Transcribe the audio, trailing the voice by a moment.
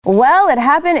Well, it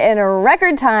happened in a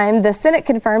record time. The Senate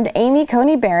confirmed Amy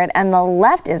Coney Barrett, and the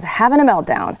left is having a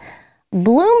meltdown.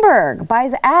 Bloomberg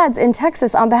buys ads in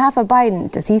Texas on behalf of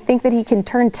Biden. Does he think that he can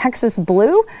turn Texas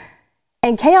blue?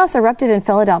 And chaos erupted in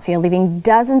Philadelphia, leaving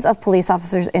dozens of police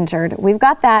officers injured. We've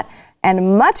got that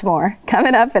and much more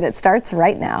coming up, and it starts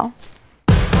right now.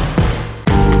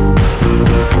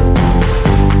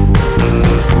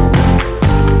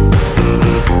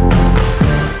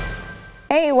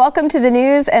 Hey, welcome to the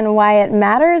news and why it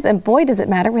matters. And boy, does it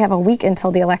matter. We have a week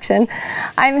until the election.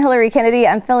 I'm Hillary Kennedy.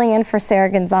 I'm filling in for Sarah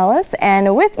Gonzalez.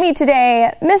 And with me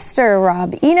today, Mr.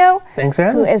 Rob Eno. Thanks for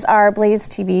having me. Who is our Blaze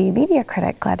TV media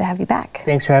critic. Glad to have you back.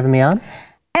 Thanks for having me on.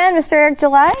 And Mr. Eric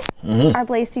July, our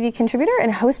Blaze TV contributor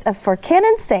and host of For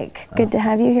Cannon's Sake. Good to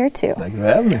have you here, too. Thank you for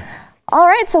having me. All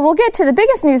right, so we'll get to the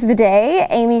biggest news of the day.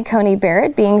 Amy Coney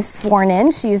Barrett being sworn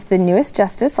in. She's the newest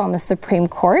justice on the Supreme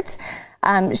Court.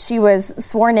 She was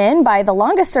sworn in by the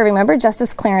longest-serving member,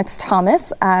 Justice Clarence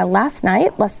Thomas, last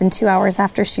night, less than 2 hours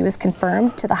after she was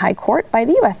confirmed to the High Court by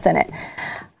the U.S. Senate.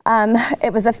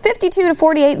 It was a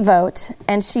 52-48 vote,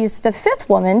 and she's the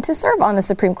fifth woman to serve on the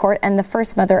Supreme Court and the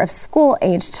first mother of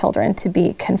school-aged children to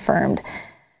be confirmed.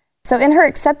 So in her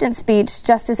acceptance speech,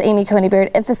 Justice Amy Coney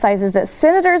Barrett emphasizes that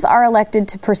senators are elected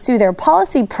to pursue their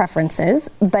policy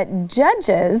preferences, but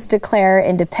judges declare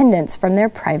independence from their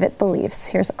private beliefs.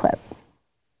 Here's a clip.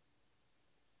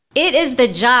 It is the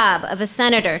job of a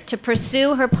senator to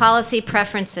pursue her policy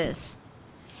preferences.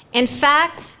 In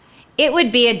fact, it would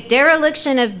be a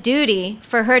dereliction of duty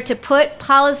for her to put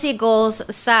policy goals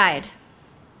aside.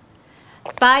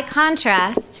 By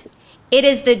contrast, it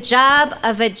is the job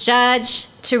of a judge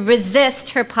to resist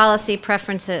her policy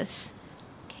preferences.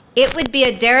 It would be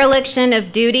a dereliction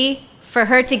of duty for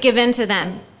her to give in to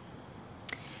them.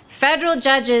 Federal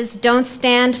judges don't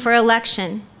stand for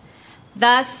election.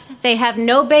 Thus, they have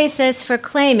no basis for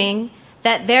claiming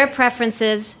that their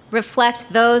preferences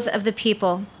reflect those of the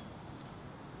people.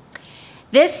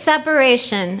 This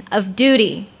separation of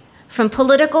duty from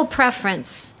political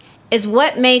preference is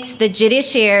what makes the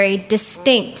judiciary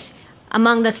distinct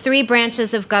among the three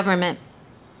branches of government.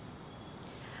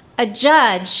 A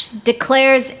judge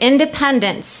declares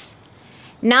independence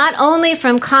not only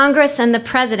from Congress and the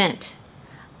president,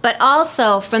 but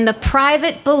also from the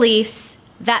private beliefs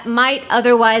that might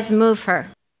otherwise move her.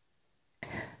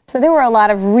 So there were a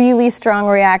lot of really strong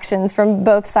reactions from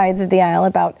both sides of the aisle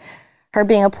about her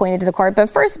being appointed to the court. But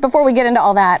first, before we get into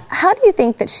all that, how do you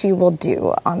think that she will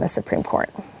do on the Supreme Court?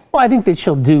 Well, I think that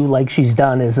she'll do like she's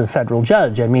done as a federal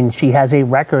judge. I mean, she has a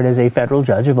record as a federal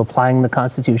judge of applying the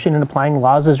Constitution and applying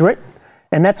laws as written.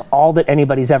 And that's all that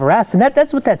anybody's ever asked. And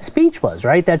that's what that speech was,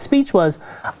 right? That speech was,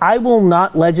 I will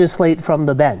not legislate from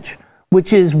the bench,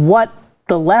 which is what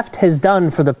the left has done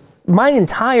for my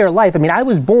entire life. I mean, I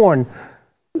was born,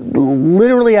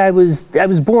 literally I was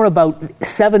born about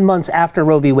 7 months after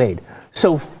Roe v. Wade.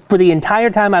 So for the entire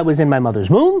time I was in my mother's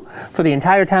womb, for the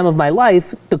entire time of my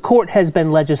life, the court has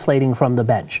been legislating from the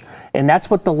bench. And that's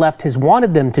what the left has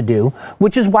wanted them to do,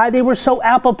 which is why they were so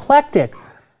apoplectic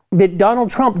that Donald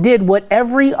Trump did what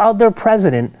every other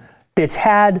president that's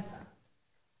had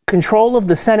control of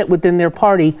the Senate within their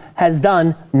party has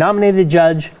done, nominated a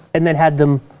judge, and then had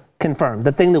them confirmed.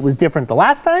 The thing that was different the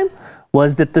last time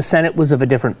was that the Senate was of a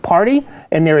different party,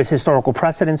 and there is historical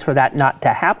precedence for that not to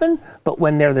happen. But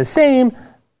when they're the same,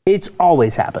 it's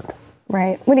always happened.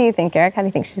 Right. What do you think, Eric? How do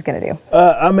you think she's going to do?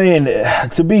 I mean,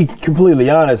 to be completely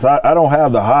honest, I don't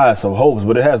have the highest of hopes,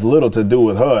 but it has little to do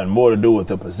with her and more to do with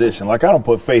the position. Like, I don't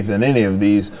put faith in any of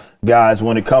these guys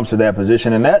when it comes to that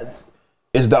position, and that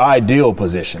is the ideal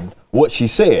position. What she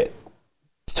said,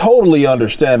 totally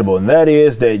understandable, and that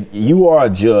is that you are a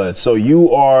judge, so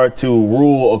you are to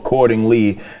rule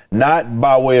accordingly, not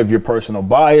by way of your personal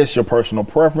bias, your personal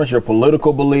preference, your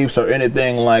political beliefs, or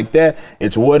anything like that.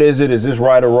 It's what is it? Is this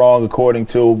right or wrong according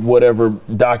to whatever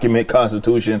document,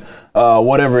 constitution,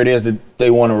 whatever it is that they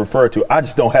want to refer to. I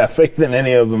just don't have faith in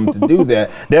any of them to do that.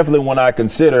 Definitely when I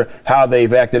consider how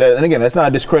they've acted. And again, that's not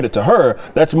a discredit to her.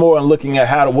 That's more in looking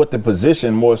at what the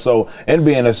position more so in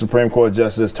being a Supreme Court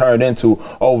justice turned into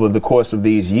over the course of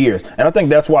these years. And I think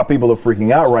that's why people are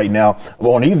freaking out right now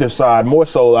on either side, more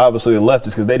so obviously the leftists,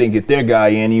 because they didn't get their guy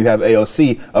in. You have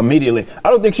AOC immediately.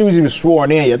 I don't think she was even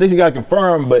sworn in yet. I think she got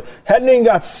confirmed, but hadn't even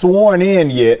got sworn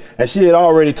in yet. And she had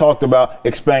already talked about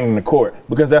expanding the court,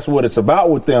 because that's what it's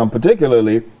about with them, particularly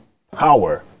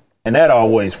power. And that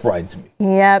always frightens me.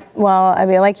 Yep. Well, I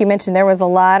mean, like you mentioned, there was a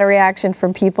lot of reaction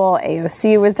from people.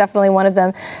 AOC was definitely one of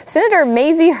them. Senator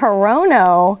Mazie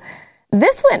Hirono,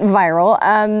 this went viral.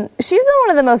 She's been one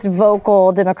of the most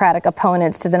vocal Democratic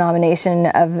opponents to the nomination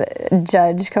of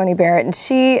Judge Coney Barrett. And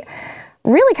she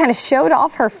really kind of showed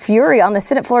off her fury on the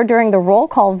Senate floor during the roll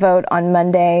call vote on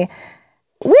Monday.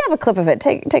 We have a clip of it.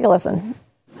 Take a listen.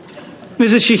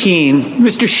 Mrs. Shaheen,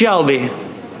 Mr. Shelby,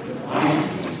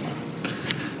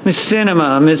 Ms.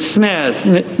 Sinema, Ms. Smith,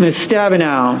 Ms.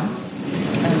 Stabenow.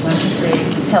 And let's say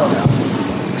Hello.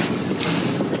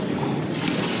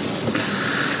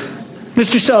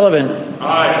 Mr. Sullivan.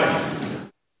 Aye.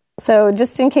 So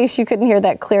just in case you couldn't hear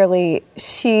that clearly,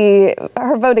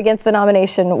 her vote against the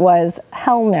nomination was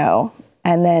hell no,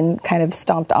 and then kind of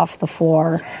stomped off the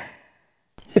floor.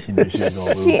 She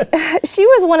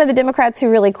was one of the Democrats who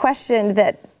really questioned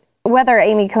that whether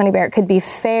Amy Coney Barrett could be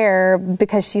fair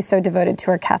because she's so devoted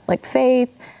to her Catholic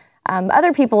faith.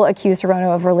 Other people accused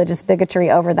Hirono of religious bigotry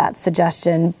over that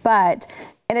suggestion. But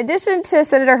in addition to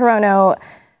Senator Hirono,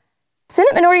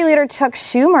 Senate Minority Leader Chuck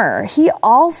Schumer, he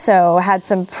also had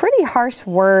some pretty harsh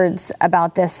words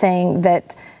about this, saying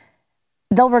that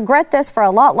they'll regret this for a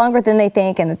lot longer than they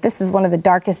think and that this is one of the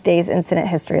darkest days in Senate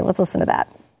history. Let's listen to that.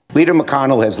 Leader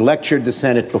McConnell has lectured the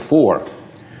Senate before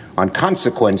on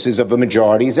consequences of the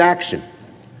majority's action.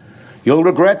 You'll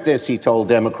regret this, he told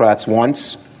Democrats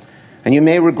once, and you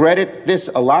may regret this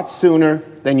a lot sooner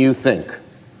than you think.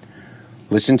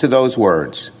 Listen to those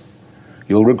words.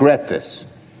 You'll regret this,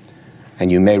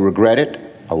 and you may regret it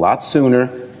a lot sooner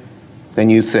than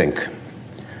you think.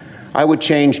 I would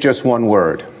change just one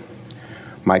word.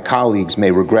 My colleagues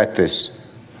may regret this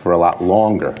for a lot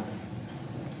longer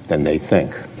than they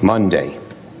think. Monday,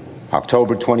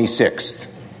 October 26th,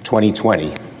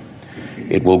 2020,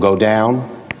 it will go down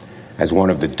as one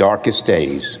of the darkest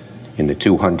days in the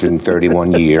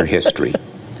 231-year history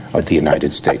of the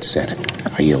United States Senate.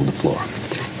 I yield the floor.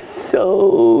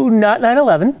 So, not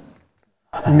 9/11,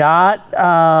 not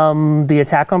the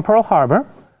attack on Pearl Harbor,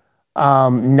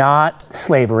 not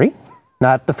slavery,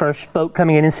 not the first boat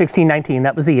coming in 1619.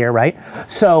 That was the year, right?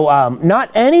 So,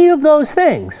 not any of those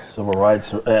things. Civil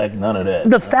Rights Act, none of that.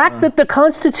 The fact that the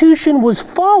Constitution was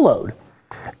followed,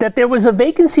 that there was a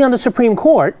vacancy on the Supreme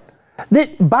Court,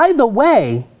 that, by the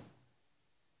way,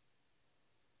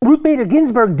 Ruth Bader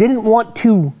Ginsburg didn't want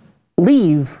to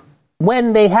leave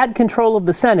when they had control of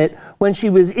the Senate, when she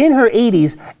was in her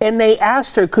 80s, and they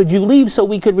asked her, could you leave so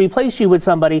we could replace you with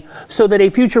somebody so that a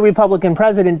future Republican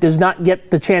president does not get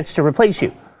the chance to replace you?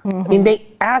 Mm-hmm. I mean, they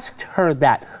asked her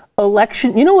that.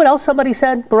 Election, you know what else somebody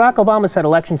said? Barack Obama said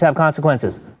elections have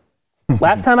consequences.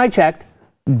 Last time I checked,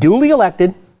 duly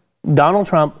elected, Donald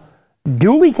Trump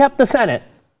duly kept the Senate,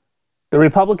 the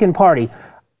Republican Party.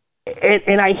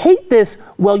 And I hate this,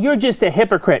 well, you're just a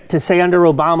hypocrite to say under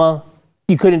Obama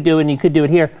you couldn't do it and you could do it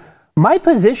here. My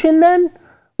position then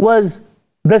was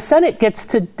the Senate gets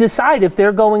to decide if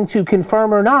they're going to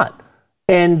confirm or not.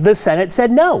 And the Senate said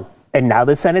no. And now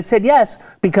the Senate said yes,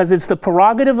 because it's the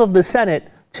prerogative of the Senate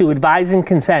to advise and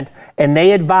consent. And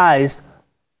they advised,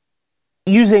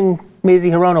 using Mazie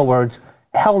Hirono words,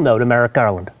 hell no to Merrick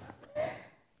Garland.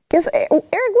 Yes, Eric,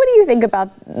 what do you think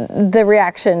about the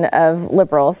reaction of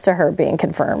liberals to her being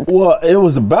confirmed? Well, it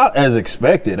was about as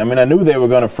expected. I mean, I knew they were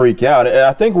going to freak out.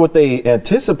 I think what they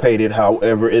anticipated,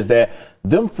 however, is that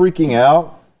them freaking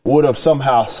out would have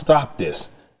somehow stopped this.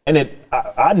 And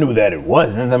I knew that it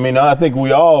wasn't. I mean, I think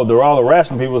all the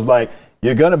rational people was like,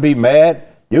 you're going to be mad.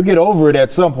 You'll get over it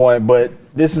at some point, but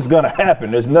this is going to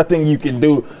happen. There's nothing you can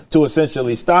do to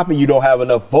essentially stop it. You don't have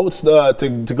enough votes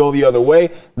to go the other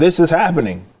way. This is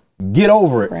happening. Get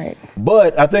over it. Right.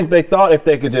 But I think they thought if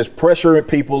they could just pressure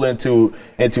people into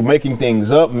making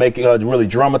things up, making really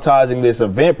dramatizing this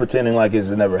event, pretending like it's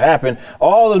never happened,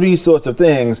 all of these sorts of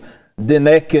things, then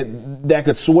that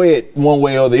could sway it one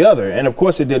way or the other. And of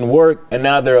course it didn't work, and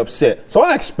now they're upset. So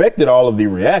I expected all of the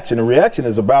reaction. The reaction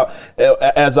is about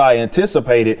as I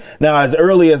anticipated. Now, as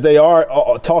early as they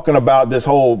are talking about this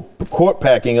whole court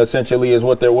packing, essentially, is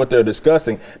what they're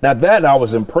discussing. Now that I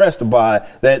was impressed by,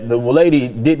 that the lady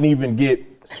didn't even get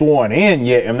sworn in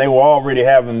yet, and they were already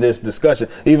having this discussion.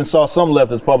 Even saw some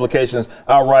leftist publications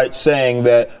outright saying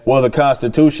that, well, the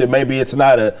Constitution, maybe it's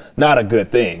not a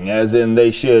good thing, as in they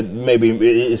should, maybe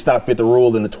it's not fit to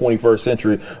rule in the 21st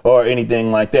century or anything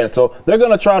like that. So they're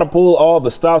going to try to pull all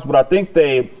the stops, but I think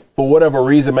they, for whatever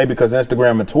reason, maybe because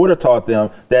Instagram and Twitter taught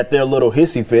them that their little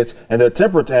hissy fits and their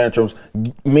temper tantrums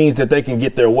means that they can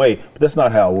get their way. But that's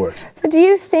not how it works. So do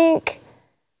you think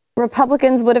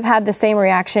Republicans would have had the same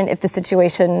reaction if the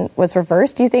situation was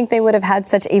reversed? Do you think they would have had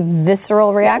such a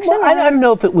visceral reaction? Well, I don't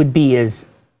know if it would be as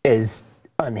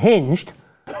unhinged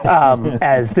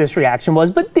as this reaction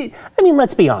was, but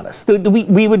let's be honest.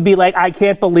 We would be like, I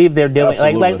can't believe they're doing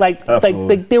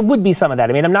like there would be some of that.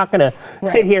 I mean, I'm not going to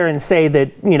sit here and say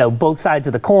that both sides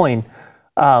of the coin,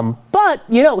 but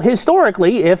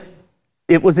historically, if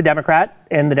it was a Democrat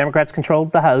and the Democrats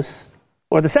controlled the House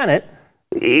or the Senate,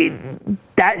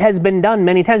 that has been done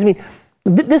many times. I mean,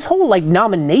 this whole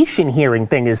nomination hearing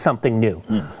thing is something new.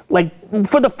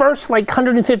 For the first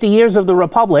 150 years of the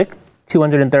Republic,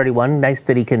 231, nice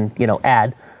that he can,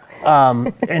 add,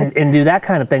 and do that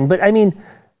kind of thing. But I mean,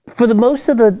 for the most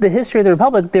of the history of the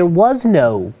Republic, there was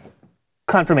no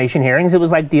confirmation hearings. It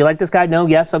was do you like this guy? No,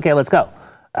 yes, okay, let's go.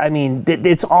 I mean,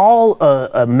 it's all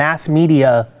a mass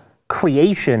media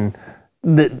creation.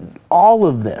 That all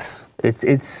of this, it's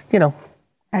it's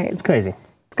crazy.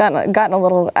 It's gotten a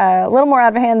little more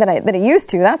out of hand than it used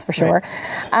to. That's for sure.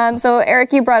 Right. So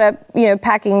Eric, you brought up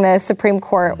packing the Supreme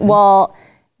Court. Mm-hmm. Well,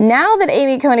 now that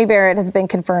Amy Coney Barrett has been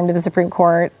confirmed to the Supreme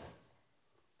Court,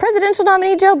 presidential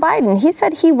nominee Joe Biden, he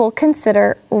said he will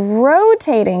consider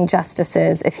rotating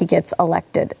justices if he gets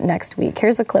elected next week.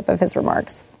 Here's a clip of his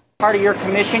remarks. Part of your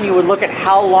commission, you would look at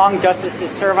how long justices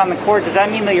serve on the court. Does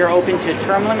that mean that you're open to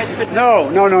term limits? No.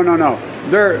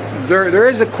 There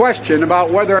is a question about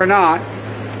whether or not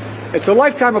it's a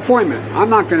lifetime appointment.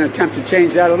 I'm not going to attempt to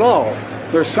change that at all.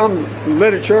 There's some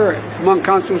literature among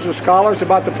constitutional scholars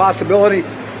about the possibility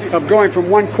of going from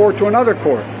one court to another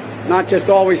court, not just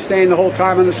always staying the whole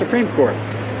time in the Supreme Court.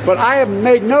 But I have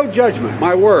made no judgment,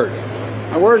 my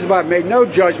words about made no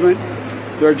judgment.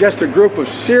 They're just a group of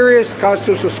serious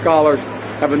constitutional scholars,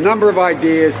 have a number of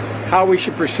ideas how we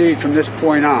should proceed from this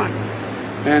point on.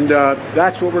 And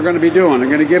that's what we're going to be doing. I'm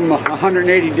going to give them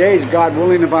 180 days, God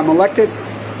willing, if I'm elected,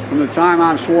 from the time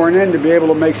I'm sworn in, to be able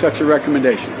to make such a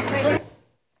recommendation.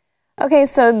 Okay,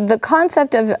 so the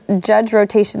concept of judge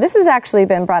rotation, this has actually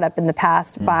been brought up in the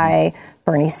past by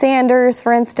Bernie Sanders,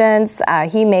 for instance.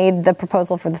 He made the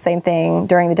proposal for the same thing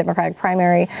during the Democratic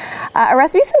primary. A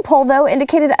Rasmussen poll, though,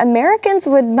 indicated Americans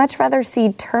would much rather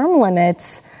see term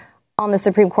limits on the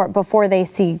Supreme Court before they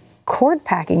see court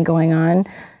packing going on.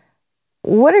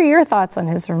 What are your thoughts on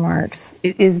his remarks?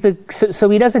 So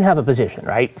he doesn't have a position,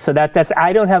 right? So that's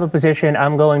I don't have a position.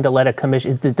 I'm going to let a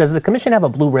commission. Does the commission have a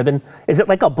blue ribbon? Is it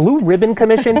like a blue ribbon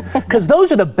commission? Because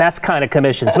those are the best kind of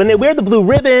commissions. When they wear the blue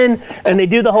ribbon and they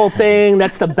do the whole thing,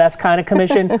 that's the best kind of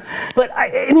commission. But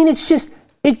I mean,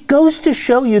 it goes to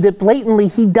show you that blatantly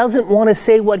he doesn't want to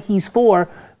say what he's for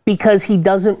because he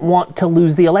doesn't want to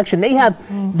lose the election. They have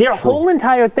their whole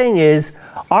entire thing is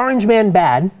Orange Man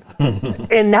bad.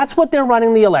 And that's what they're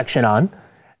running the election on.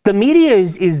 The media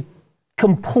is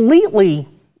completely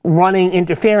running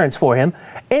interference for him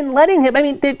and letting him, I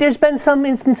mean, there's been some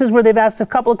instances where they've asked a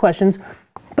couple of questions,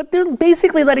 but they're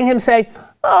basically letting him say,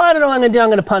 I don't know what I'm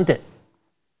going to punt it.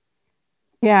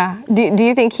 Yeah. Do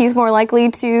you think he's more likely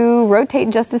to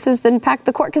rotate justices than pack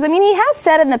the court? Because, I mean, he has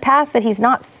said in the past that he's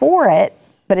not for it,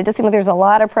 but it does seem like there's a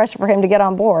lot of pressure for him to get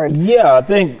on board. Yeah, I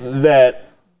think that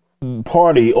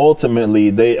party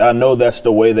ultimately, I know that's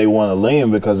the way they want to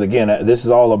lean because, again, this is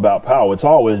all about power. It's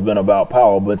always been about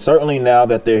power, but certainly now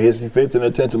that their hissy fits and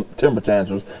the temper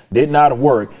tantrums did not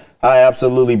work, I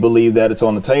absolutely believe that it's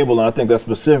on the table, and I think that's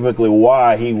specifically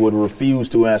why he would refuse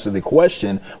to answer the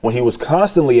question when he was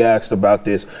constantly asked about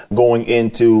this going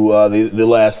into the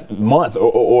last month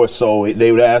or so.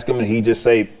 They would ask him, and he'd just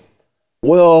say,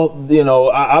 well,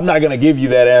 I'm not going to give you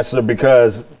that answer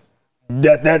because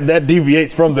that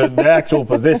deviates from the actual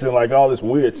position, like all this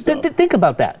weird stuff. Think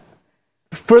about that.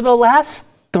 For the last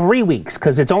 3 weeks,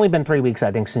 because it's only been 3 weeks, I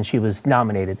think, since she was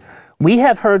nominated, we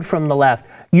have heard from the left,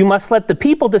 you must let the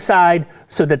people decide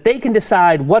so that they can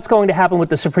decide what's going to happen with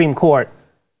the Supreme Court.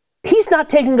 He's not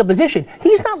taking a position.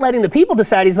 He's not letting the people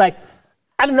decide. He's like,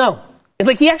 I don't know. It's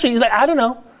like he's like, I don't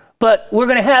know. But we're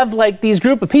going to have these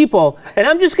group of people, and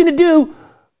I'm just going to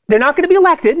they're not going to be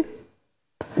elected.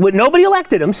 Nobody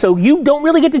elected them, so you don't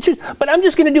really get to choose. But I'm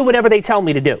just going to do whatever they tell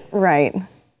me to do. Right.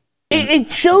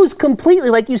 It shows completely,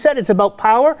 like you said, it's about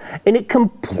power, and it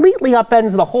completely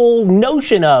upends the whole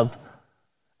notion of,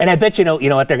 and I bet you know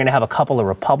what, they're going to have a couple of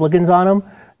Republicans on them.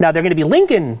 Now, they're going to be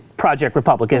Lincoln Project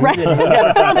Republicans, right.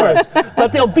 Trumpers,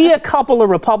 but there'll be a couple of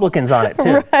Republicans on it,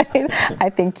 too. Right.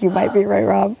 I think you might be right,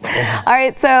 Rob. All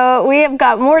right, so we have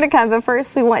got more to come, but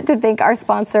first we want to thank our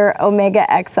sponsor, Omega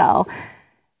XL.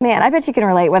 Man, I bet you can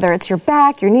relate, whether it's your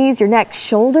back, your knees, your neck,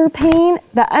 shoulder pain.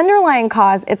 The underlying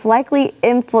cause, it's likely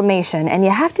inflammation, and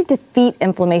you have to defeat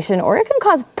inflammation or it can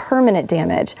cause permanent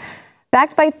damage.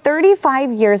 Backed by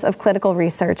 35 years of clinical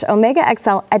research, Omega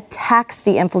XL attacks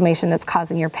the inflammation that's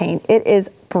causing your pain. It is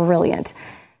brilliant.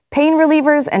 Pain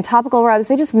relievers and topical rubs,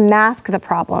 they just mask the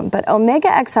problem, but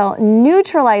Omega XL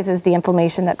neutralizes the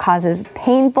inflammation that causes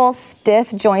painful,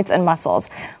 stiff joints and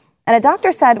muscles. And a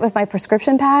doctor said, with my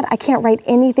prescription pad, I can't write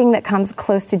anything that comes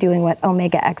close to doing what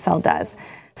Omega XL does.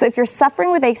 So if you're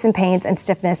suffering with aches and pains and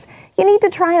stiffness, you need to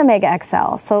try Omega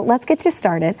XL. So let's get you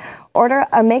started. Order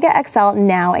Omega XL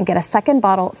now and get a second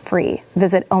bottle free.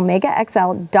 Visit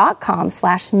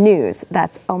omegaxl.com/news.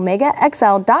 That's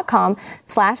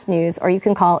omegaxl.com/news, or you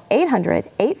can call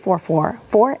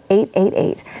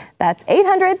 800-844-4888. That's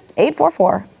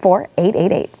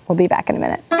 800-844-4888. We'll be back in a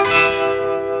minute.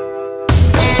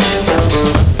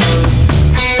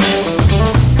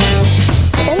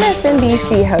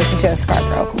 MSNBC host Joe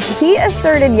Scarborough, he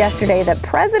asserted yesterday that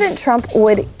President Trump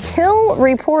would kill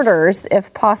reporters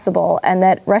if possible, and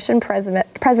that Russian President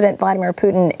Vladimir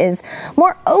Putin is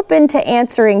more open to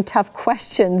answering tough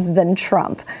questions than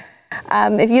Trump.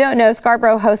 If you don't know,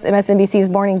 Scarborough hosts MSNBC's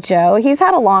Morning Joe. He's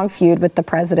had a long feud with the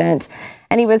president,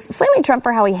 and he was slamming Trump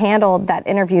for how he handled that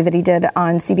interview that he did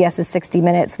on CBS's 60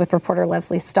 Minutes with reporter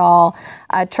Leslie Stahl.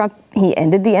 Trump, he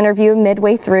ended the interview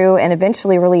midway through and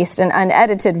eventually released an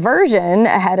unedited version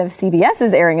ahead of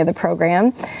CBS's airing of the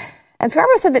program. And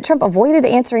Scarborough said that Trump avoided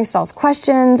answering Stahl's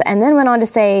questions and then went on to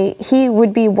say he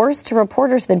would be worse to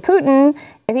reporters than Putin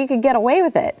if he could get away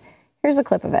with it. Here's a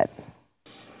clip of it.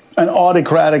 An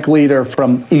autocratic leader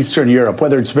from Eastern Europe,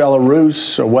 whether it's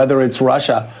Belarus or whether it's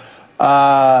Russia,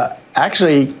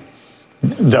 actually,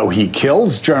 though he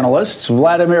kills journalists,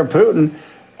 Vladimir Putin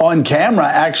on camera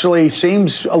actually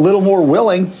seems a little more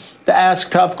willing to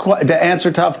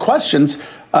answer tough questions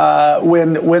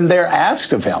when they're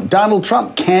asked of him. Donald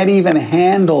Trump can't even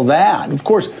handle that. Of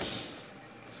course,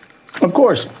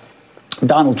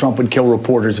 Donald Trump would kill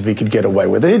reporters if he could get away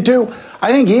with it. He'd do.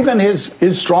 I think even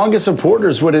his strongest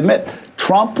supporters would admit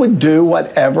Trump would do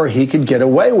whatever he could get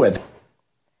away with.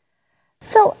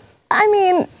 So, I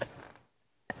mean,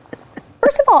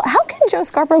 first of all, how can Joe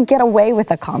Scarborough get away with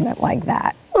a comment like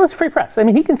that? Well, it's free press. I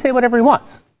mean, he can say whatever he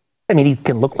wants. I mean, he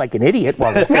can look like an idiot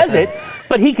while he says it,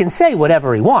 but he can say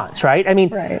whatever he wants, right? I mean,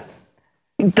 right.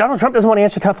 Donald Trump doesn't want to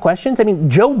answer tough questions. I mean,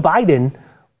 Joe Biden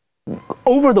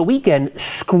over the weekend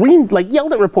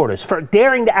yelled at reporters for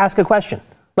daring to ask a question.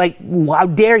 Like, how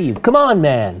dare you? Come on,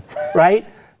 man, right?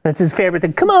 That's his favorite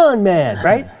thing. Come on, man,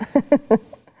 right?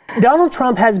 Donald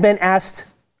Trump has been asked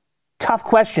tough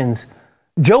questions.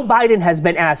 Joe Biden has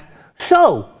been asked,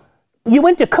 so, you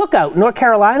went to Cookout, North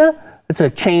Carolina? It's a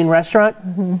chain restaurant.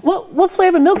 Mm-hmm. What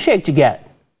flavor milkshake did you get?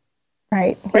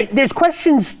 Right. There's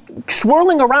questions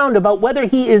swirling around about whether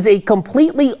he is a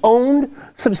completely owned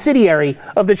subsidiary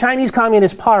of the Chinese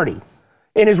Communist Party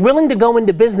and is willing to go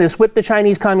into business with the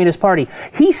Chinese Communist Party.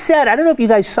 He said, I don't know if you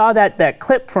guys saw that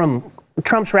clip from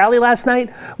Trump's rally last night,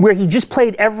 where he just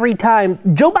played every time.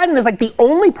 Joe Biden is like the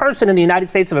only person in the United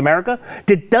States of America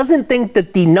that doesn't think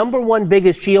that the number one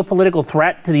biggest geopolitical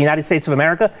threat to the United States of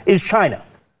America is China.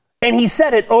 And he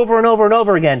said it over and over and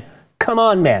over again. Come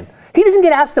on, man. He doesn't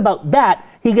get asked about that.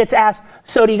 He gets asked,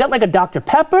 so do you got like a Dr.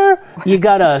 Pepper? You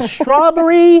got a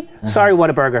strawberry? Sorry,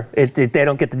 Whataburger. They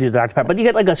don't get to do the Dr. Pepper. But you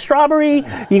get like a strawberry?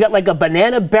 You got like a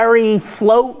banana berry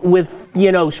float with,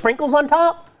 sprinkles on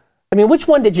top? I mean, which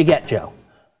one did you get, Joe?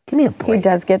 Give me a break. He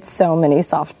does get so many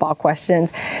softball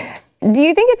questions. Do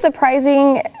you think it's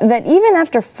surprising that even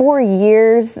after 4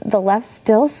 years, the left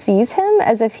still sees him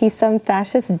as if he's some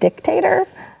fascist dictator?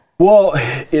 Well,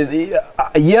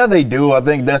 yeah, they do. I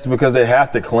think that's because they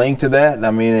have to cling to that. I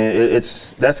mean,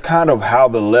 that's kind of how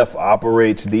the left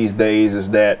operates these days, is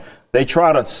that they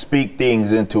try to speak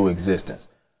things into existence.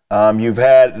 You've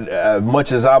had, as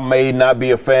much as I may not be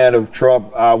a fan of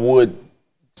Trump, I would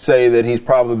say that he's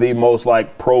probably the most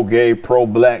pro-gay,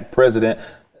 pro-black president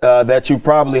that you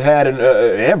probably had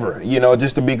ever,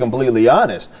 just to be completely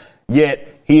honest. Yet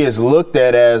he is looked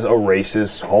at as a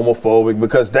racist, homophobic,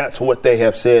 because that's what they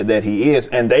have said that he is.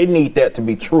 And they need that to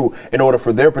be true in order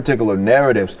for their particular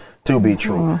narratives to be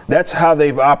true. That's how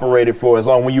they've operated for as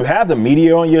long. When you have the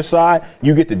media on your side,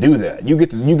 you get to do that. You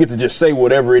get to just say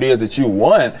whatever it is that you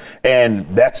want. And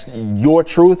that's your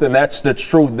truth. And that's the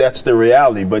truth. That's the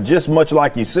reality. But just much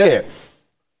like you said,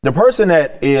 the person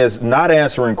that is not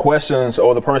answering questions,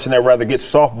 or the person that rather gets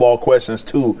softball questions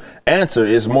to answer,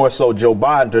 is more so Joe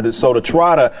Biden. So to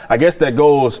try to, I guess that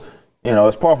goes,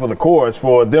 it's par for the course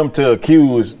for them to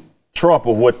accuse Trump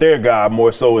of what their guy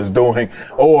more so is doing,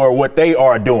 or what they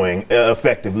are doing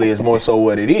effectively is more so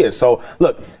what it is. So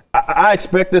look, I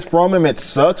expect this from him. It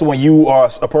sucks when you are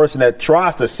a person that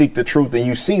tries to seek the truth and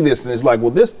you see this and it's like,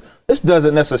 well, this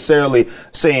doesn't necessarily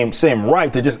seem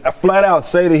right to just flat out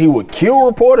say that he would kill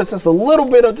reporters. It's a little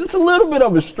bit of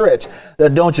a stretch,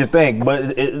 don't you think?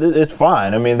 But it's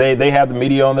fine. I mean, they have the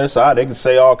media on their side. They can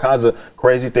say all kinds of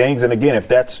crazy things. And again, if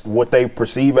that's what they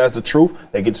perceive as the truth,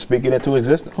 they get to speak it into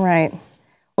existence. Right.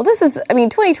 Well,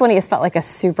 2020 has felt like a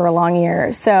super long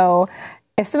year. So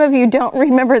if some of you don't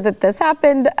remember that this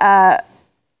happened,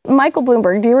 Michael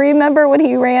Bloomberg, do you remember when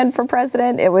he ran for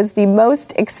president? It was the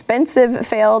most expensive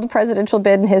failed presidential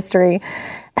bid in history.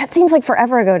 That seems like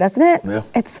forever ago, doesn't it? Yeah.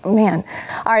 Man.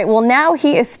 All right, well, now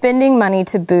he is spending money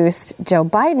to boost Joe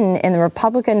Biden in the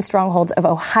Republican strongholds of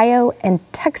Ohio and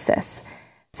Texas.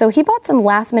 So he bought some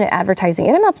last-minute advertising.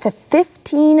 It amounts to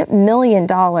 $15 million,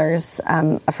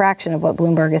 a fraction of what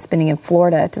Bloomberg is spending in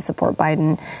Florida to support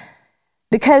Biden,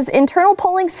 because internal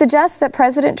polling suggests that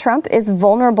President Trump is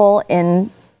vulnerable in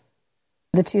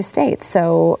the two states.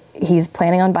 So he's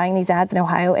planning on buying these ads in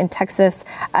Ohio and Texas.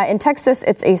 In Texas,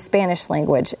 it's a Spanish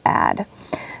language ad.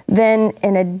 Then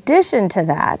in addition to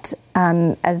that,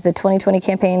 as the 2020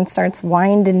 campaign starts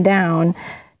winding down,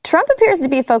 Trump appears to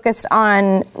be focused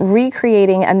on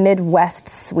recreating a Midwest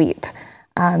sweep.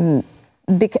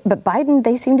 But Biden,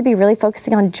 they seem to be really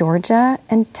focusing on Georgia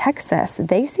and Texas.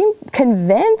 They seem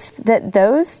convinced that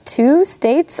those two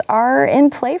states are in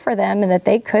play for them and that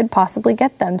they could possibly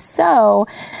get them. So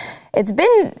it's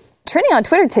been trending on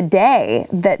Twitter today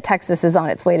that Texas is on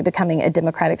its way to becoming a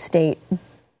Democratic state.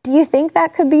 Do you think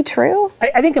that could be true?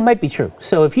 I think it might be true.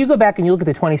 So if you go back and you look at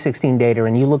the 2016 data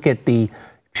and you look at the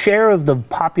share of the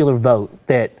popular vote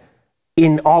that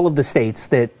in all of the states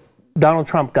that Donald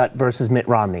Trump got versus Mitt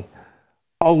Romney,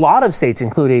 a lot of states,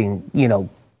 including,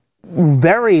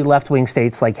 very left-wing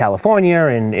states like California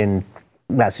and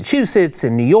Massachusetts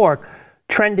and New York,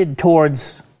 trended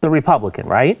towards the Republican,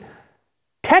 right?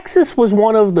 Texas was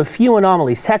one of the few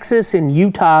anomalies. Texas and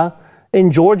Utah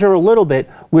and Georgia a little bit,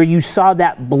 where you saw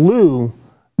that blue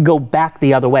go back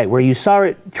the other way, where you saw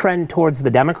it trend towards the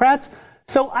Democrats.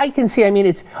 So I can see,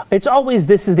 it's always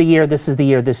this is the year, this is the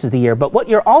year, this is the year. But what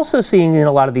you're also seeing in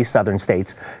a lot of these southern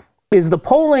states is the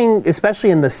polling,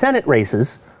 especially in the Senate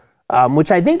races, which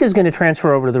I think is going to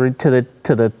transfer over to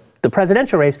the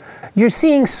presidential race. You're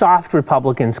seeing soft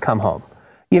Republicans come home.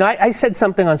 I said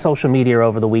something on social media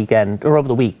over the weekend or over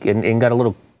the week and got a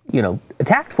little,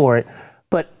 attacked for it.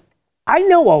 But I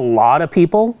know a lot of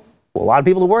people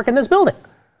who work in this building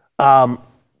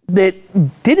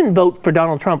that didn't vote for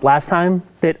Donald Trump last time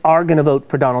that are going to vote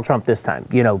for Donald Trump this time.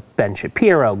 Ben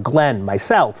Shapiro, Glenn,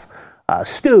 myself,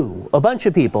 Stu, a bunch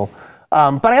of people.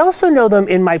 But I also know them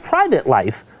in my private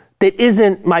life that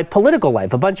isn't my political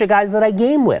life, a bunch of guys that I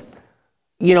game with.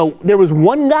 There was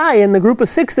one guy in the group of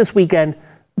 6 this weekend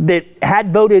that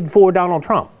had voted for Donald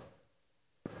Trump.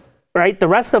 Right? The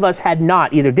rest of us had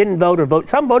not, either didn't vote or vote.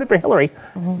 Some voted for Hillary.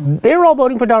 Mm-hmm. They're all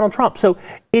voting for Donald Trump. So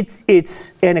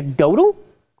it's anecdotal.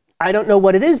 I don't know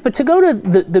what it is. But to go to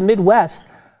the Midwest,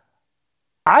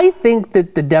 I think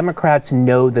that the Democrats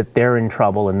know that they're in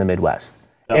trouble in the Midwest.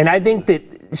 Absolutely. And I think that,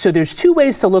 so there's two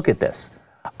ways to look at this.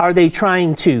 Are they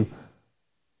trying to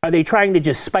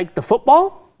just spike the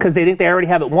football because they think they already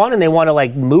have it won and they want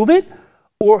to move it?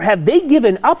 Or have they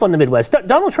given up on the Midwest?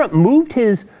 Donald Trump moved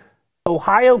his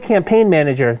Ohio campaign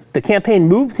manager. The campaign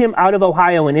moved him out of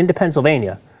Ohio and into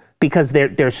Pennsylvania because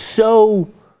they're so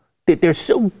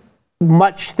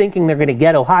much thinking they're going to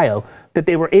get Ohio that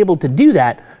they were able to do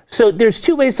that. So there's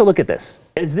two ways to look at this.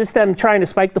 Is this them trying to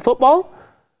spike the football?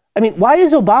 Why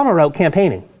is Obama out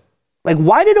campaigning?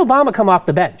 Why did Obama come off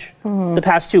the bench the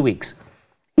past 2 weeks?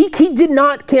 He did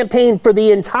not campaign for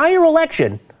the entire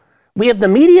election. We have the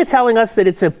media telling us that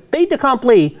it's a fait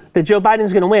accompli that Joe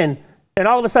Biden's going to win, and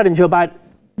all of a sudden Barack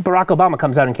Obama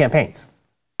comes out and campaigns.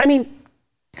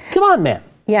 Come on, man.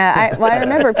 Yeah, I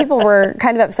remember people were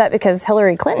kind of upset because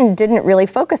Hillary Clinton didn't really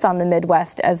focus on the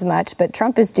Midwest as much, but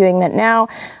Trump is doing that now.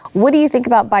 What do you think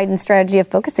about Biden's strategy of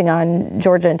focusing on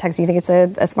Georgia and Texas? Do you think it's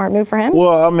a smart move for him? Well,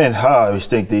 I always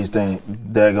think these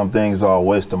daggum things are a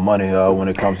waste of money when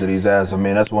it comes to these ads.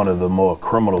 That's one of the more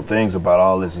criminal things about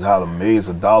all this is how the millions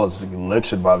of dollars are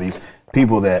lectured by these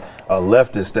people that are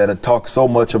leftists that talk so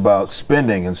much about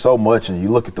spending and so much, and you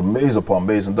look at the millions upon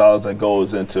millions of dollars that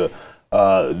goes into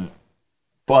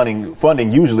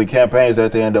funding usually campaigns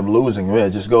that they end up losing. It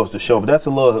just goes to show. But that's a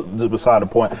little beside the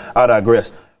point. I digress.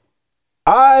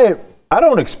 I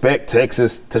don't expect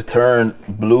Texas to turn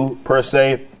blue per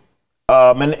se.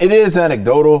 And it is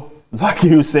anecdotal, like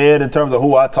you said, in terms of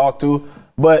who I talk to.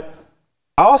 But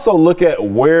I also look at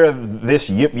where this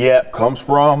yip yap comes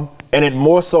from. And it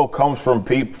more so comes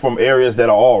from areas that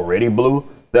are already blue,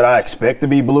 that I expect to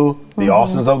be blue, the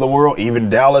Austins of the world, even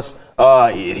Dallas,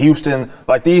 Houston,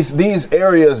 these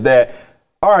areas that,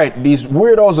 all right, these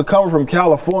weirdos are coming from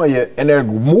California and they're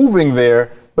moving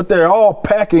there, but they're all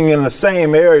packing in the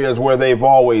same areas where they've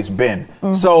always been.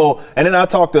 Mm-hmm. So, and then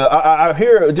I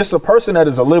hear just a person that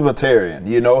is a libertarian,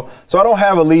 so I don't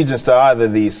have allegiance to either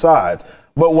of these sides.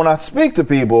 But when I speak to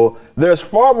people, there's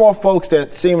far more folks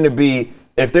that seem to be,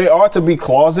 if they are to be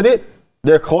closeted,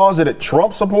 they're closeted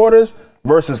Trump supporters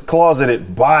versus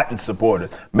closeted Biden supporters.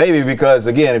 Maybe because,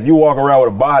 again, if you walk around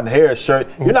with a Biden-Harris shirt,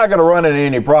 you're not going to run into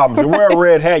any problems. You wear a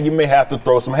red hat, you may have to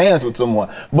throw some hands with someone.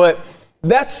 But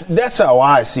that's how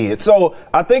I see it. So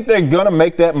I think they're going to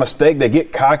make that mistake. They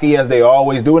get cocky as they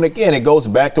always do. And, again, it goes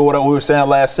back to what we were saying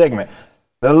last segment.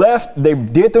 The left, they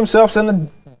did themselves in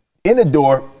the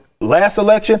door. Last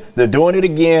election, they're doing it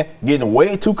again, getting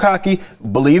way too cocky,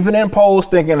 believing in polls,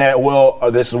 thinking that,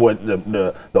 this is what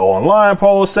the online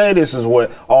polls say, this is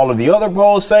what all of the other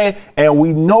polls say, and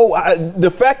we know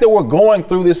the fact that we're going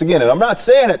through this again, and I'm not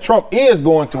saying that Trump is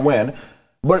going to win,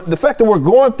 but the fact that we're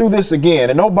going through this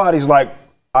again, and nobody's like,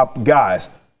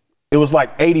 guys, it was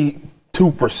like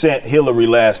 82% Hillary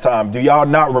last time. Do y'all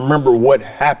not remember what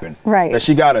happened? Right. That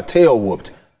she got her tail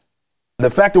whooped. The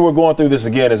fact that we're going through this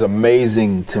again is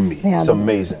amazing to me. Yeah, it's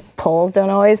amazing. Polls don't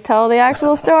always tell the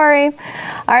actual story. All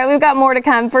right, we've got more to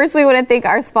come. First, we want to thank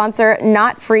our sponsor,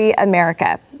 Not Free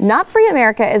America. Not Free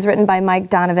America is written by Mike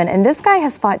Donovan, and this guy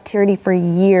has fought tyranny for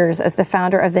years as the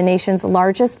founder of the nation's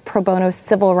largest pro bono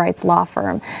civil rights law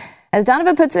firm. As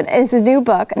Donovan puts it in his new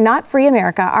book, Not Free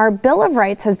America, our Bill of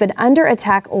Rights has been under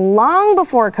attack long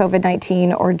before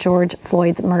COVID-19 or George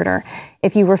Floyd's murder.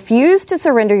 If you refuse to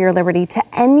surrender your liberty to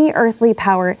any earthly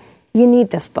power, you need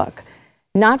this book.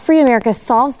 Not Free America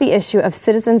solves the issue of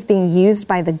citizens being used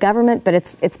by the government, but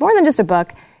it's more than just a book.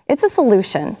 It's a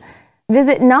solution.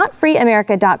 Visit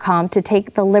notfreeamerica.com to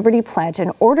take the Liberty Pledge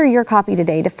and order your copy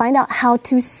today to find out how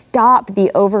to stop the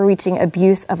overreaching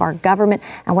abuse of our government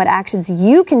and what actions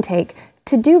you can take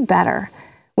to do better.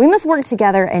 We must work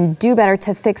together and do better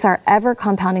to fix our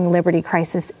ever-compounding liberty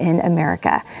crisis in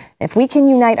America. If we can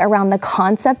unite around the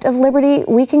concept of liberty,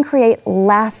 we can create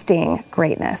lasting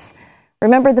greatness.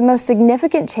 Remember, the most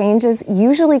significant changes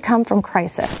usually come from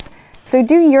crisis. So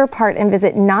do your part and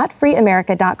visit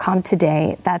notfreeamerica.com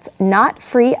today. That's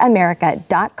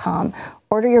notfreeamerica.com.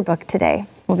 Order your book today.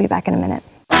 We'll be back in a minute.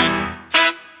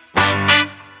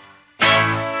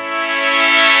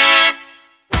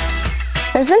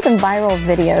 There's been some viral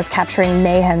videos capturing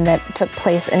mayhem that took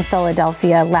place in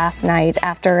Philadelphia last night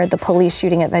after the police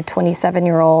shooting of a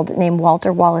 27-year-old named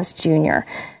Walter Wallace Jr.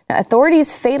 Now,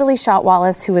 authorities fatally shot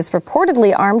Wallace, who was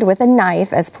reportedly armed with a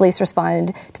knife, as police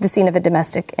responded to the scene of a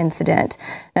domestic incident.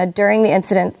 Now, during the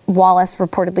incident, Wallace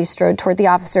reportedly strode toward the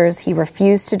officers. He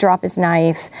refused to drop his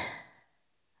knife.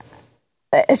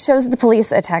 It shows that the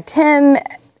police attacked him.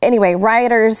 Anyway,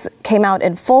 rioters came out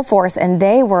in full force, and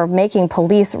they were making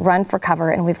police run for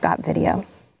cover, and we've got video.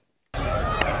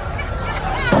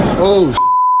 Oh,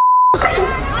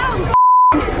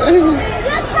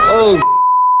 oh,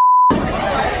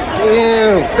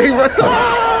 damn.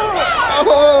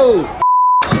 Oh,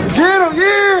 get him,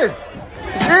 yeah.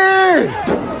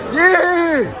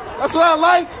 That's what I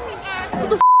like. What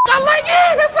the I like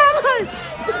it. That's what I like.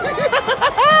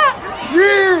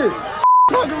 Yeah.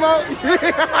 Talking about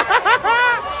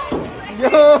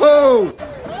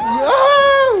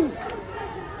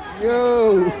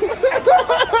yo.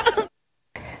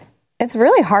 It's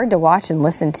really hard to watch and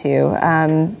listen to.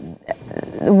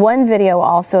 One video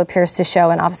also appears to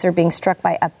show an officer being struck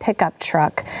by a pickup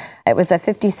truck. It was a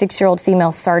 56-year-old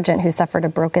female sergeant who suffered a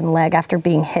broken leg after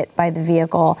being hit by the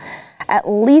vehicle. At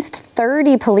least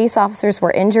 30 police officers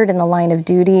were injured in the line of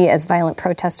duty as violent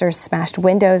protesters smashed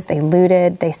windows, they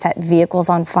looted, they set vehicles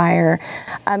on fire.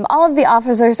 All of the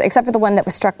officers, except for the one that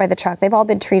was struck by the truck, they've all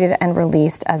been treated and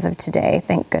released as of today,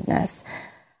 thank goodness.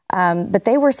 But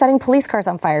they were setting police cars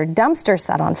on fire, dumpsters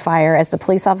set on fire as the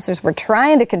police officers were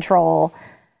trying to control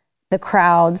the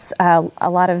crowds. A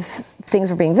lot of things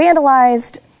were being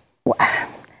vandalized.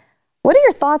 What are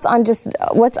your thoughts on just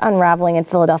what's unraveling in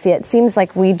Philadelphia? It seems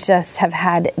like we just have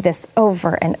had this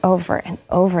over and over and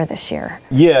over this year.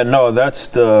 Yeah, no, that's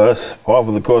part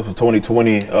of the course of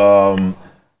 2020.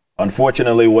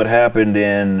 Unfortunately, what happened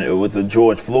with the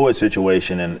George Floyd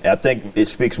situation, and I think it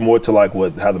speaks more to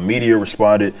how the media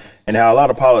responded and how a lot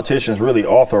of politicians really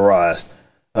authorized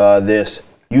this.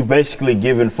 You've basically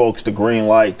given folks the green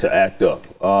light to act up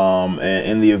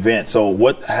in the event. So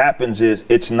what happens is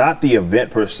it's not the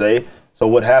event per se. So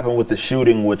what happened with the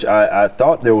shooting, which I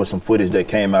thought there was some footage that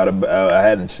came out of, I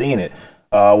hadn't seen it,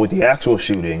 with the actual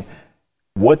shooting.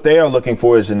 What they are looking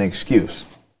for is an excuse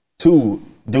to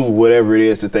do whatever it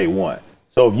is that they want.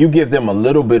 So if you give them a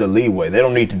little bit of leeway, they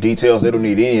don't need the details, they don't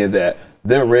need any of that,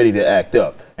 they're ready to act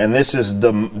up. And this is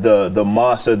the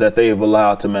monster that they have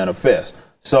allowed to manifest.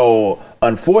 So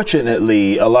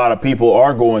unfortunately, a lot of people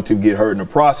are going to get hurt in the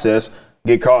process,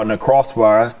 get caught in a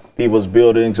crossfire, people's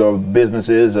buildings or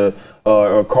businesses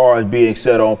or cars being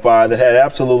set on fire that had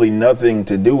absolutely nothing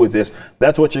to do with this.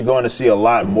 That's what you're going to see a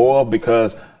lot more of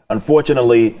because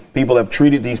unfortunately, people have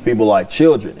treated these people like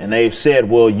children, and they've said,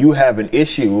 well, you have an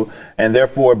issue, and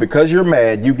therefore, because you're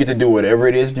mad, you get to do whatever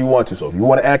it is you want to. So if you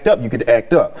want to act up, you get to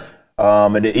act up.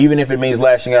 And even if it means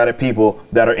lashing out at people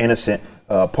that are innocent,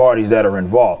 parties that are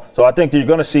involved. So I think you're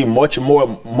going to see much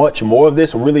more of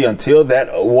this really until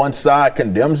that one side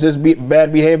condemns this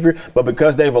bad behavior. But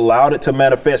because they've allowed it to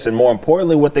manifest, and more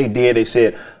importantly, what they did, they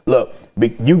said, look,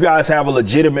 you guys have a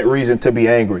legitimate reason to be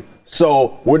angry.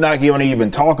 So we're not going to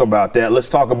even talk about that. Let's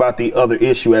talk about the other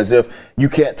issue, as if you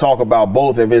can't talk about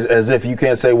both. As if you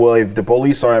can't say, well, if the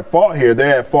police are at fault here,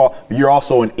 they're at fault. But you're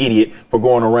also an idiot for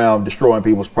going around destroying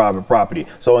people's private property.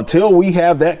 So until we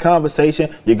have that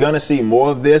conversation, you're going to see more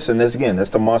of this. And this, again, that's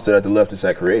the monster that the leftists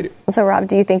have created. So, Rob,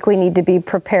 do you think we need to be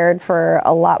prepared for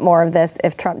a lot more of this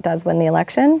if Trump does win the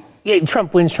election? Yeah,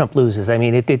 Trump wins, Trump loses. I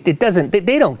mean, it doesn't.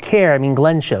 They don't care. I mean,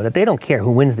 Glenn showed it. They don't care who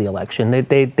wins the election.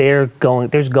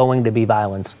 There's going to be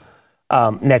violence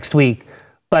next week.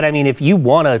 But I mean, if you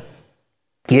want to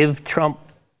give Trump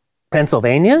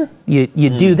Pennsylvania, you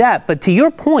do that. But to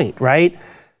your point, right?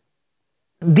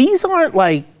 These aren't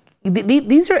like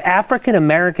these are African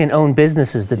American owned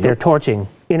businesses that they're torching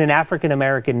in an African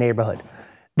American neighborhood.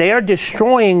 They are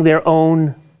destroying their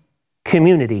own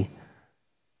community.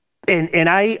 And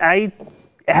I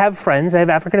have friends, I have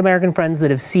African-American friends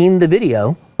that have seen the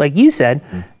video, like you said,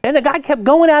 and the guy kept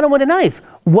going at him with a knife.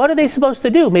 What are they supposed to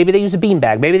do? Maybe they use a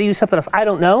beanbag. Maybe they use something else. I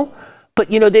don't know.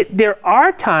 But, you know, there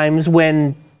are times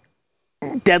when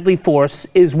deadly force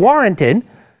is warranted,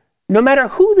 no matter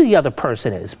who the other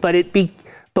person is. But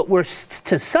we're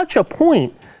to such a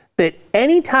point that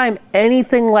anytime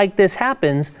anything like this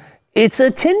happens, it's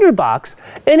a tinderbox,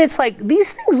 and it's like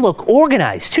these things look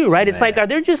organized too, right? It's like, are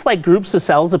there just like groups of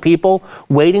cells of people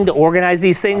waiting to organize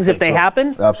these things if they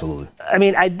happen? Absolutely. I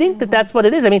mean, I think that's what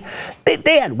it is. I mean,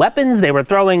 they had weapons. They were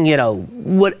throwing,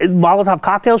 Molotov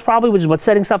cocktails probably, which is what's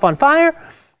setting stuff on fire.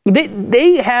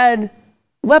 They had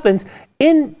weapons.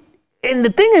 And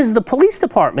the thing is, the police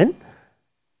department,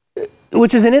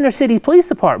 which is an inner city police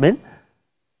department,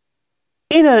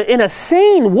 in a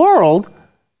sane world,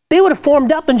 they would have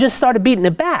formed up and just started beating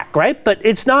it back, right? But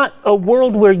it's not a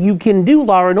world where you can do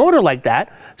law and order like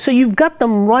that. So you've got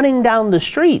them running down the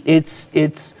street.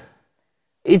 It's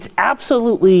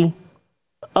absolutely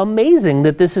amazing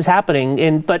that this is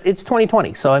happening. But it's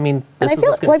 2020, so I mean, I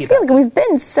feel like we've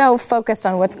been so focused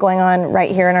on what's going on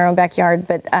right here in our own backyard,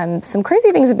 but some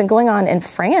crazy things have been going on in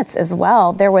France as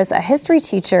well. There was a history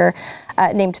teacher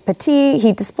named Petit.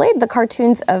 He displayed the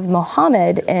cartoons of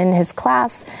Mohammed in his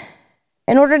class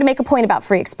in order to make a point about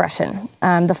free expression.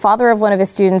 The father of one of his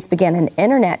students began an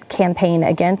internet campaign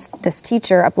against this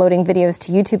teacher, uploading videos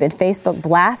to YouTube and Facebook,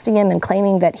 blasting him and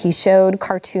claiming that he showed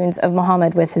cartoons of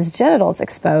Muhammad with his genitals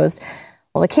exposed.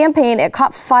 Well, the campaign, it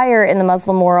caught fire in the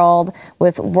Muslim world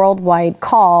with worldwide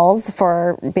calls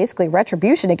for basically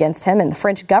retribution against him, and the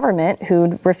French government,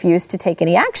 who refused to take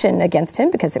any action against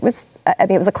him because it was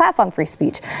a class on free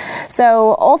speech.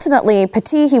 So ultimately,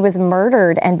 Petit, he was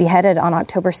murdered and beheaded on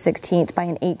October 16th by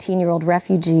an 18-year-old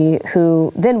refugee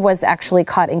who then was actually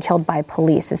caught and killed by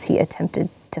police as he attempted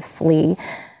to flee.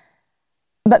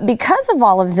 But because of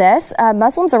all of this,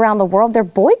 Muslims around the world, they're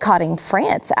boycotting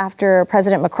France after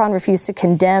President Macron refused to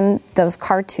condemn those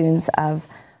cartoons of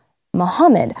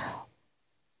Muhammad.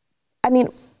 I mean,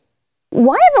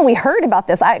 why haven't we heard about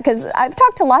this? Because I've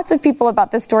talked to lots of people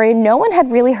about this story, and no one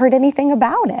had really heard anything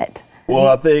about it. Well,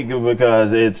 I think because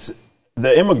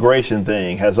the immigration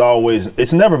thing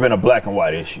it's never been a black and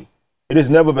white issue. It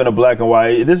has never been a black and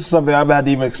white. This is something I've had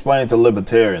to even explain to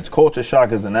libertarians. Culture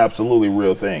shock is an absolutely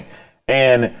real thing.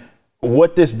 And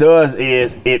what this does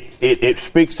is it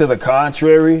speaks to the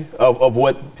contrary of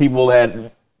what people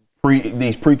had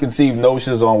these preconceived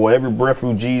notions on. Well, every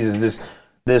refugee is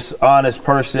this honest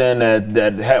person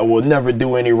that will never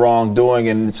do any wrongdoing,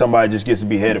 and somebody just gets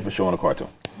beheaded for showing a cartoon.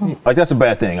 Like, that's a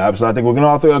bad thing. Obviously, I think we can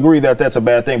all agree that that's a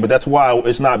bad thing, but that's why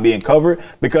it's not being covered,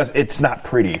 because it's not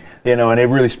pretty, and it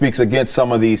really speaks against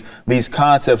some of these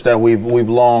concepts that we've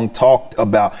long talked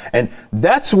about. And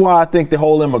that's why I think the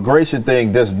whole immigration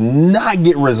thing does not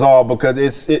get resolved,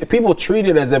 because people treat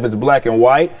it as if it's black and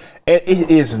white, and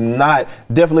it is not.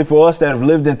 Definitely for us that have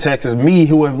lived in Texas, me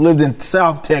who have lived in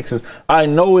South Texas, I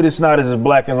know it is not as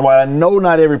black and white. I know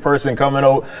not every person coming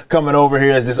over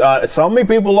here is just so many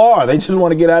people are. They just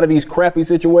want to get out of these crappy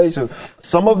situations.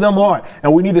 Some of them aren't,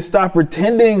 and we need to stop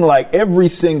pretending like every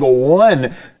single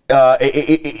one.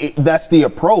 That's the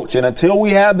approach. And until we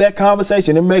have that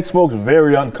conversation, it makes folks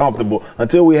very uncomfortable.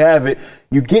 Until we have it,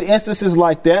 you get instances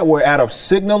like that where, out of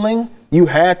signaling you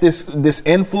had this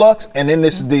influx, and then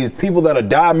these people that are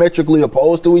diametrically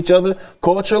opposed to each other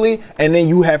culturally, and then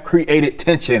you have created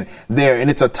tension there, and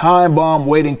it's a time bomb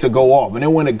waiting to go off. And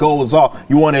then when it goes off,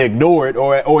 you want to ignore it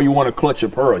or you want to clutch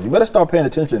your pearls. You better start paying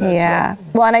attention to that. Yeah.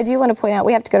 Well, and I do want to point out,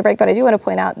 we have to go to break, but I do want to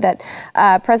point out that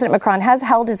President Macron has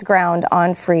held his ground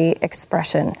on free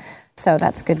expression. So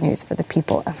that's good news for the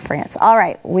people of France. All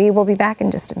right, we will be back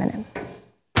in just a minute.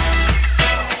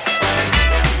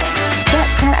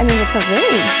 I mean, it's a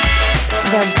really,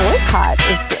 the boycott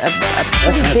is a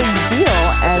pretty big deal.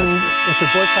 And it's a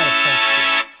boycott of French.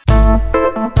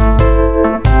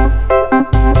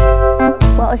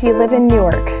 Well, if you live in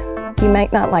Newark, you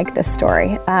might not like this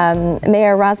story.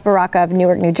 Mayor Ras Baraka of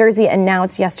Newark, New Jersey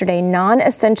announced yesterday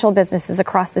non-essential businesses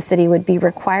across the city would be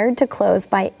required to close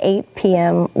by 8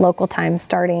 p.m. local time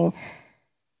starting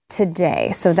today.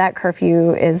 So that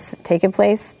curfew is taking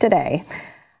place today.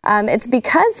 It's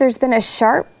because there's been a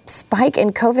sharp spike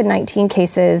in COVID-19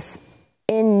 cases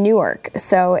in Newark.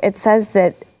 So it says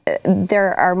that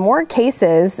there are more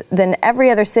cases than every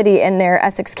other city in their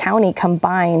Essex County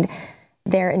combined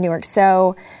there in Newark.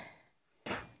 So,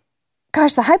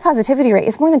 gosh, the high positivity rate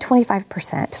is more than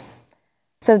 25%.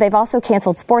 So they've also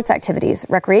canceled sports activities,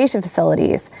 recreation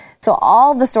facilities. So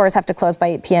all the stores have to close by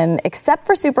 8 p.m. except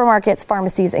for supermarkets,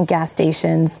 pharmacies, and gas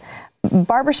stations.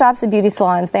 Barbershops and beauty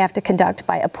salons, they have to conduct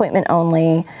by appointment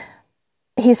only.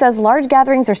 He says large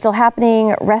gatherings are still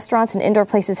happening. Restaurants and indoor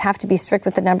places have to be strict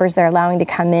with the numbers they're allowing to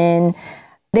come in.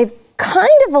 They've kind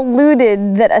of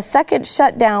alluded that a second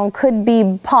shutdown could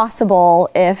be possible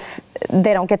if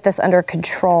they don't get this under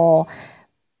control.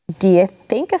 Do you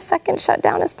think a second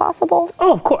shutdown is possible?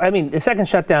 Oh, of course. I mean, the second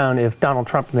shutdown, if Donald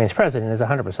Trump remains president, is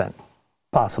 100%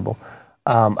 possible.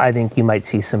 I think you might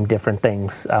see some different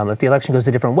things if the election goes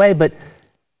a different way. But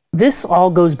this all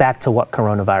goes back to what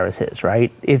coronavirus is,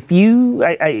 right? If you,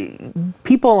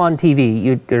 people on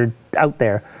TV, they're out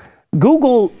there,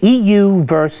 Google EU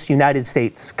versus United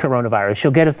States coronavirus.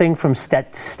 You'll get a thing from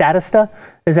Statista,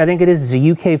 as I think it is. It's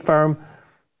a UK firm.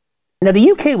 Now,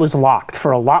 the UK was locked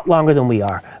for a lot longer than we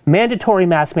are. Mandatory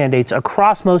mask mandates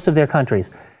across most of their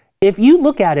countries. If you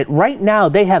look at it right now,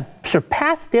 they have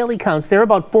surpassed daily counts. They're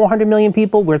about 400 million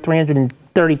people. We're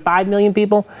 335 million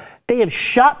people. They have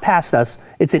shot past us.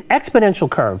 It's an exponential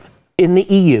curve in the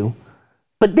EU.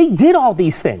 But they did all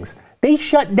these things. They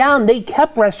shut down. They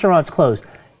kept restaurants closed.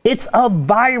 It's a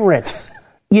virus.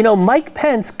 You know, Mike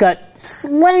Pence got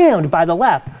slammed by the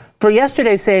left for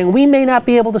yesterday saying we may not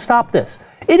be able to stop this.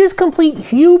 It is complete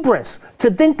hubris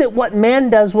to think that what man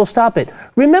does will stop it.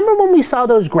 Remember when we saw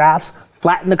those graphs,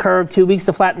 flatten the curve, 2 weeks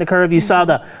to flatten the curve? You saw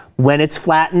the when it's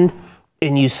flattened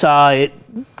and you saw it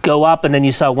go up, and then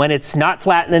you saw when it's not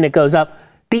flattened and it goes up.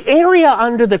 The area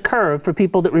under the curve, for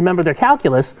people that remember their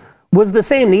calculus, was the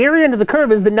same. The area under the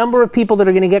curve is the number of people that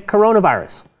are going to get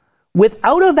coronavirus.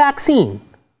 Without a vaccine,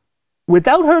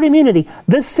 without herd immunity,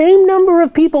 the same number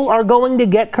of people are going to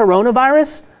get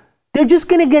coronavirus. They're just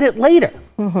going to get it later.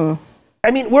 Mm-hmm. I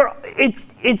mean,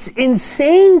 it's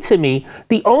insane to me.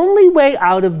 The only way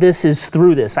out of this is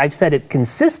through this. I've said it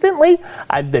consistently.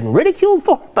 I've been ridiculed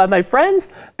for by my friends.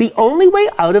 The only way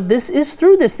out of this is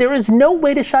through this. There is no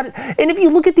way to shut it. And if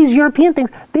you look at these European things,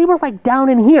 they were like down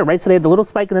in here, right? So they had the little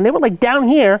spike, and then they were like down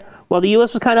here while the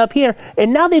U.S. was kind of up here.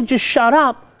 And now they've just shot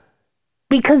up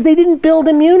because they didn't build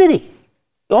immunity.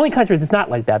 The only country that's not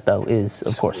like that, though, is,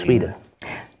 of course, Sweden.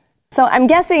 So I'm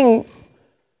guessing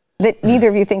that neither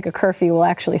of you think a curfew will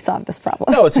actually solve this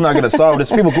problem. No, it's not going to solve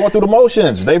this. People going through the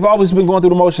motions. They've always been going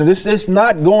through the motions. It's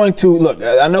not going to, look,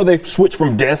 I know they've switched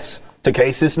from deaths to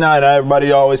cases now, and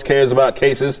everybody always cares about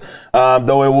cases,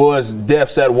 though it was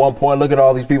deaths at one point. Look at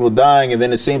all these people dying, and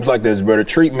then it seems like there's better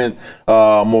treatment,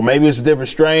 or maybe it's a different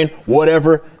strain,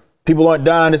 whatever. People aren't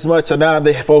dying as much, so now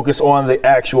they focus on the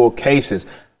actual cases.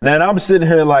 Now, and I'm sitting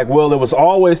here like, well, it was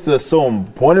always to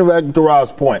assume, pointing back to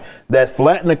Rob's point, that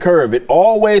flatten the curve. It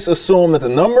always assumed that the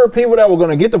number of people that were going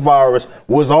to get the virus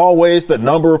was always the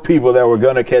number of people that were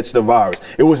going to catch the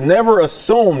virus. It was never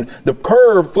assumed the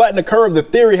curve, flatten the curve, the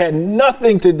theory had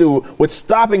nothing to do with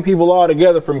stopping people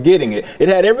altogether from getting it. It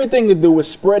had everything to do with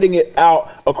spreading it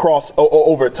out across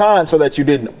over time so that you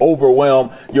didn't overwhelm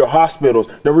your hospitals.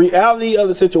 The reality of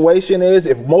the situation is,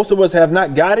 if most of us have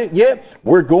not got it yet,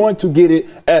 we're going to get it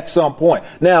at some point.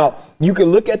 Now, you can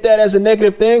look at that as a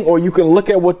negative thing, or you can look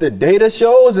at what the data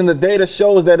shows, and the data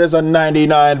shows that there's a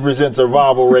 99%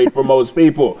 survival rate for most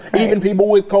people, even people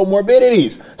with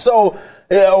comorbidities. So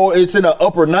it's in the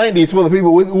upper 90s for the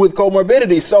people with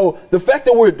comorbidities. So the fact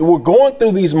that we're going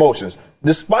through these motions,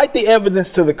 Despite the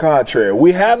evidence to the contrary,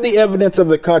 we have the evidence of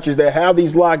the countries that have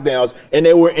these lockdowns, and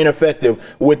they were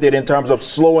ineffective with it in terms of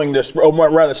slowing the spread, or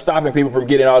rather stopping people from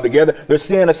getting all together. They're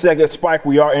seeing a second spike.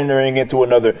 We are entering into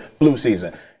another flu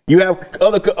season. You have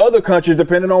other countries,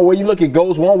 depending on where you look, it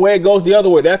goes one way, it goes the other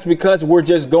way. That's because we're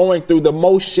just going through the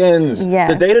motions.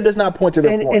 Yes. The data does not point to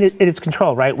their points. And it's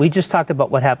control, right? We just talked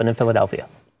about what happened in Philadelphia,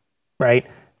 right?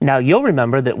 Now, you'll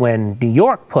remember that when New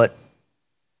York put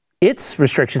its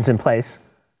restrictions in place,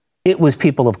 it was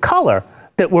people of color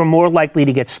that were more likely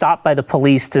to get stopped by the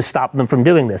police to stop them from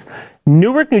doing this.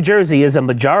 Newark, New Jersey is a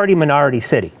majority-minority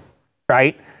city,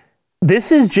 right?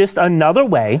 This is just another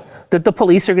way that the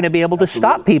police are going to be able to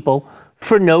stop people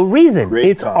for no reason.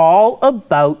 It's all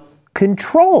about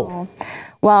control.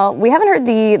 Well, we haven't heard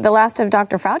the last of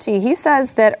Dr. Fauci. He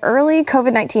says that early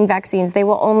COVID-19 vaccines, they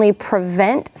will only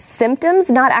prevent symptoms,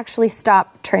 not actually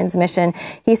stop transmission.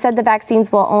 He said the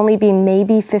vaccines will only be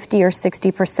maybe 50 or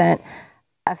 60%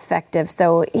 effective.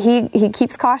 So he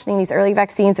keeps cautioning these early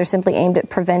vaccines are simply aimed at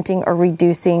preventing or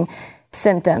reducing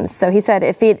symptoms. So he said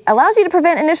if it allows you to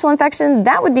prevent initial infection,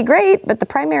 that would be great, but the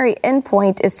primary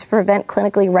endpoint is to prevent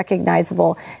clinically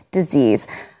recognizable disease.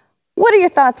 What are your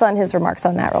thoughts on his remarks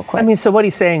on that real quick? I mean, so what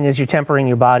he's saying is you're tempering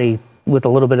your body with a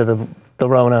little bit of the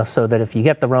Rona so that if you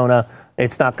get the Rona,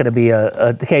 it's not going to be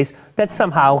a case. That's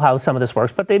somehow how some of this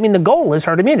works. But I mean, the goal is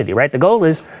herd immunity, right? The goal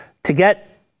is to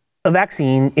get a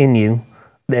vaccine in you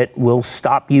that will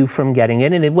stop you from getting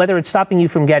it. And whether it's stopping you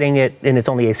from getting it and it's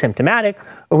only asymptomatic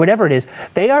or whatever it is,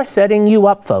 they are setting you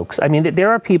up, folks. I mean, there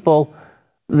are people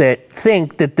that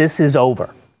think that this is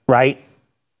over, right?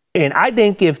 And I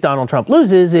think if Donald Trump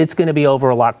loses, it's going to be over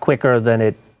a lot quicker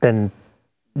than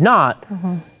not.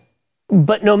 Mm-hmm.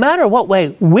 But no matter what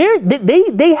way,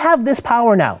 they have this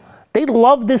power now. They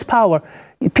love this power.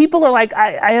 People are like,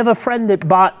 I have a friend that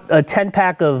bought a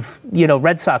 10-pack of,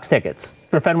 Red Sox tickets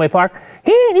for Fenway Park.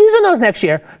 He ain't using those next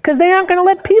year because they aren't going to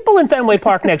let people in Fenway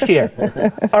Park next year.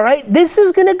 All right? This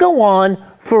is going to go on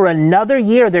for another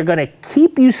year. They're going to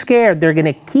keep you scared. They're going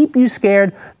to keep you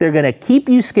scared. They're going to keep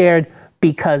you scared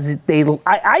because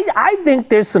I think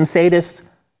there's some sadists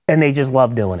and they just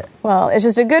love doing it. Well, it's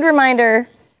just a good reminder.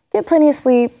 Get plenty of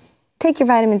sleep. Take your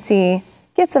vitamin C.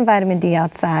 Get some vitamin D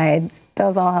outside.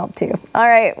 Those all help too. All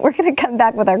right, we're going to come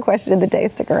back with our question of the day.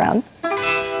 Stick around.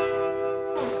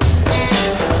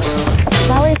 There's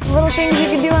always little things you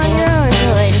can do on your own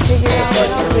to figure out what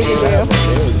else we can do.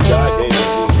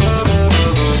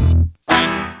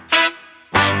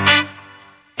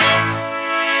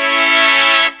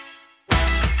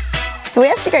 So we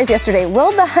asked you guys yesterday,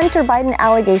 will the Hunter Biden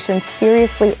allegations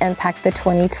seriously impact the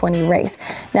 2020 race?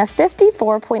 Now,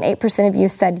 54.8% of you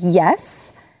said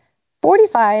yes.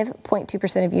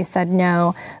 45.2% of you said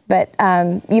no, but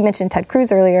you mentioned Ted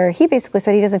Cruz earlier. He basically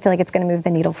said he doesn't feel like it's going to move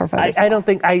the needle for voters. I don't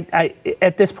think,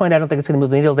 at this point, I don't think it's going to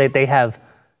move the needle. They have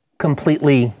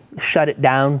completely shut it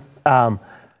down.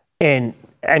 And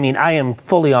I mean, I am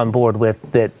fully on board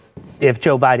with that. If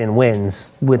Joe Biden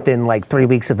wins, within like 3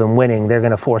 weeks of him winning, they're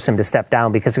going to force him to step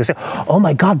down because they're going to say, oh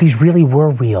my God, these really were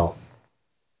real.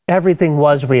 Everything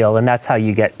was real, and that's how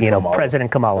you get,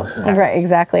 President Kamala. Right,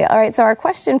 exactly. All right, so our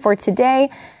question for today,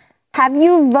 have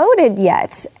you voted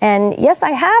yet? And yes,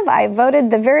 I have. I voted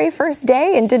the very first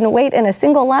day and didn't wait in a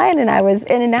single line, and I was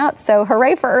in and out, so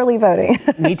hooray for early voting.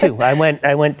 Me too. I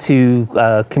went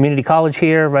to community college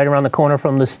here, right around the corner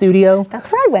from the studio.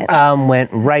 That's where I went. Went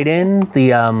right in.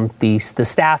 The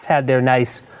staff had their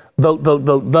nice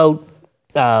vote,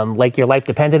 like your life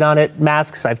depended on it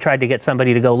masks. I've tried to get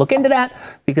somebody to go look into that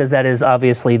because that is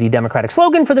obviously the Democratic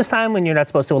slogan for this time when you're not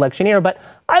supposed to electioneer, but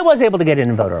I was able to get in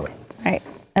and vote early. Right.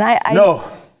 And I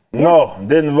No,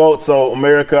 didn't vote. So,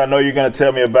 America, I know you're going to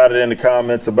tell me about it in the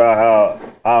comments about how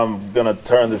I'm going to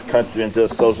turn this country into a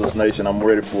socialist nation. I'm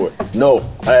ready for it. No,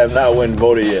 I have not went and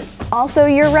voted yet. Also,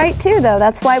 you're right, too, though.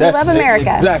 That's why we love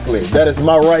America. Exactly. That is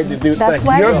my right to do. That's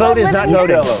why your vote is not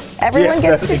voted. Everyone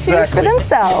gets to choose for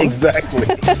themselves. Exactly.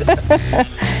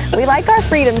 We like our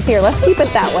freedoms here. Let's keep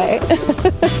it that way.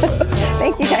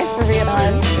 Thank you guys for being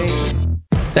on.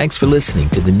 Thanks for listening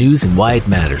to the news and why it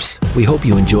matters. We hope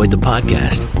you enjoyed the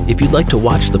podcast. If you'd like to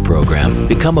watch the program,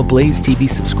 become a Blaze TV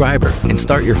subscriber and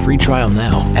start your free trial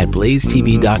now at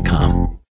blazetv.com.